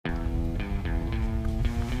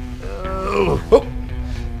Oh,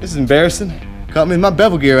 this is embarrassing. Caught me with my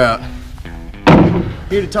bevel gear out.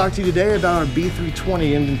 Here to talk to you today about our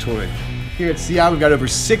B320 inventory. Here at CI, we've got over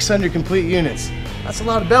 600 complete units. That's a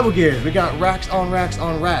lot of bevel gears. We got racks on racks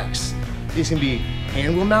on racks. These can be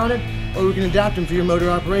hand wheel mounted, or we can adapt them for your motor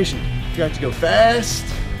operation. If you like to go fast,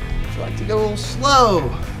 if you like to go a little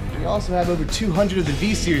slow. We also have over 200 of the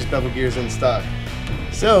V-Series bevel gears in stock.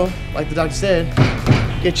 So, like the doctor said,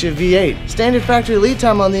 get you a V8. Standard factory lead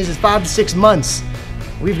time on these is 5 to 6 months.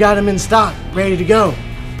 We've got them in stock, ready to go.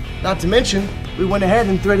 Not to mention, we went ahead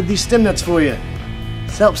and threaded these stem nuts for you.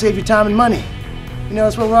 This helps save you time and money. You know,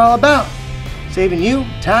 that's what we're all about. Saving you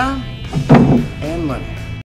time and money.